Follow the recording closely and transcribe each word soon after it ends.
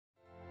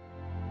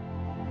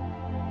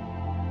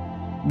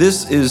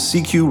This is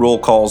CQ Roll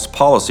Call's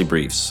Policy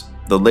Briefs,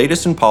 the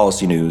latest in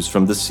policy news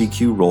from the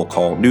CQ Roll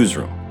Call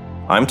newsroom.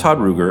 I'm Todd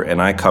Ruger,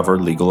 and I cover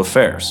legal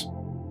affairs.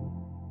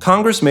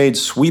 Congress made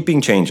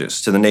sweeping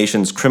changes to the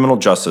nation's criminal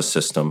justice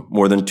system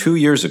more than 2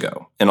 years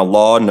ago in a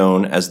law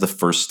known as the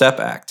First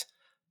Step Act,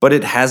 but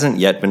it hasn't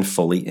yet been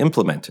fully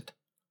implemented.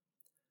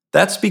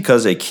 That's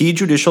because a key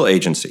judicial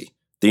agency,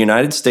 the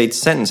United States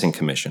Sentencing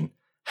Commission,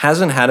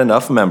 hasn't had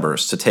enough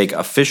members to take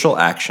official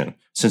action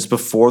since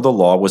before the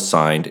law was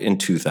signed in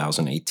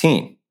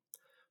 2018.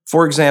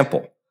 For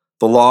example,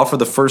 the law for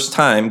the first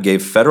time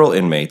gave federal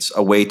inmates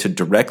a way to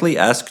directly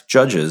ask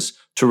judges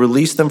to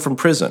release them from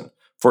prison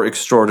for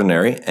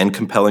extraordinary and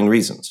compelling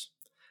reasons.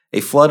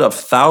 A flood of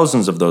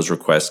thousands of those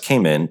requests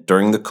came in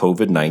during the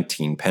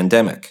COVID-19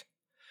 pandemic.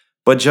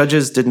 But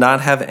judges did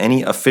not have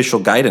any official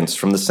guidance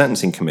from the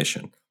Sentencing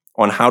Commission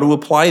on how to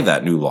apply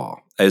that new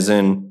law, as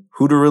in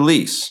who to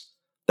release.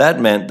 That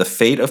meant the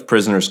fate of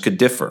prisoners could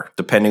differ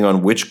depending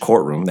on which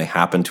courtroom they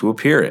happened to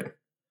appear in.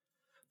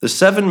 The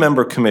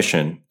 7-member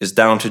commission is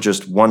down to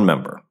just 1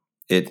 member.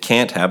 It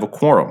can't have a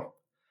quorum.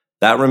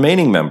 That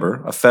remaining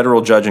member, a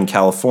federal judge in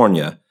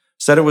California,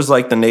 said it was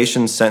like the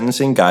nation's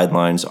sentencing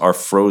guidelines are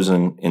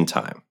frozen in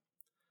time.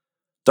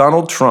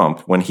 Donald Trump,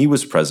 when he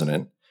was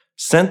president,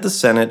 sent the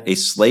Senate a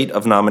slate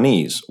of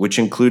nominees, which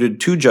included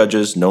 2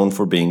 judges known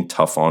for being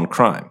tough on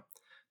crime.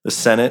 The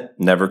Senate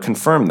never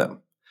confirmed them.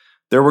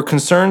 There were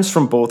concerns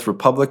from both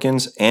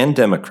Republicans and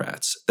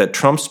Democrats that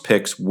Trump's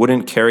picks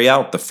wouldn't carry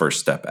out the First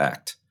Step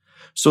Act.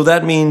 So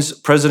that means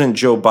President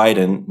Joe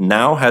Biden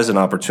now has an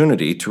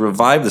opportunity to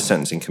revive the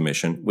Sentencing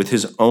Commission with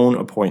his own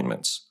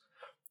appointments.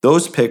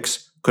 Those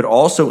picks could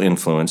also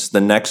influence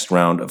the next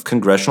round of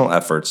congressional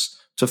efforts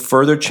to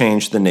further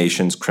change the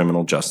nation's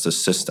criminal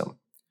justice system.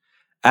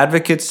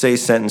 Advocates say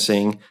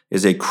sentencing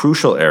is a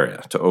crucial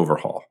area to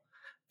overhaul,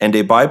 and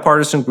a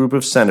bipartisan group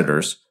of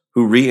senators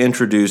who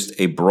reintroduced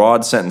a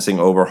broad sentencing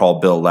overhaul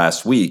bill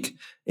last week,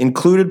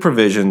 included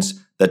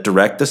provisions that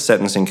direct the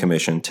Sentencing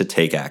Commission to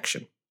take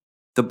action.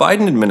 The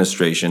Biden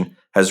administration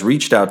has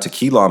reached out to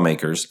key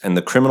lawmakers and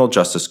the criminal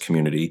justice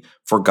community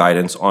for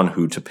guidance on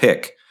who to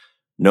pick.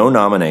 No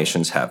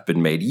nominations have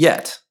been made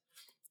yet.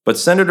 But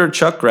Senator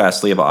Chuck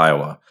Grassley of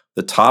Iowa,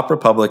 the top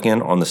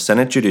Republican on the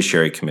Senate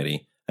Judiciary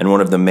Committee and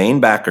one of the main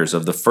backers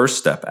of the First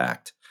Step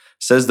Act,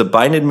 says the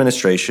Biden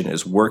administration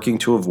is working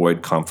to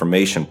avoid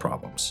confirmation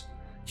problems.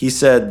 He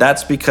said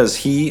that's because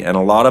he and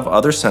a lot of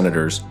other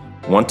senators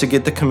want to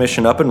get the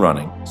commission up and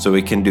running so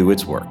it can do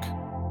its work.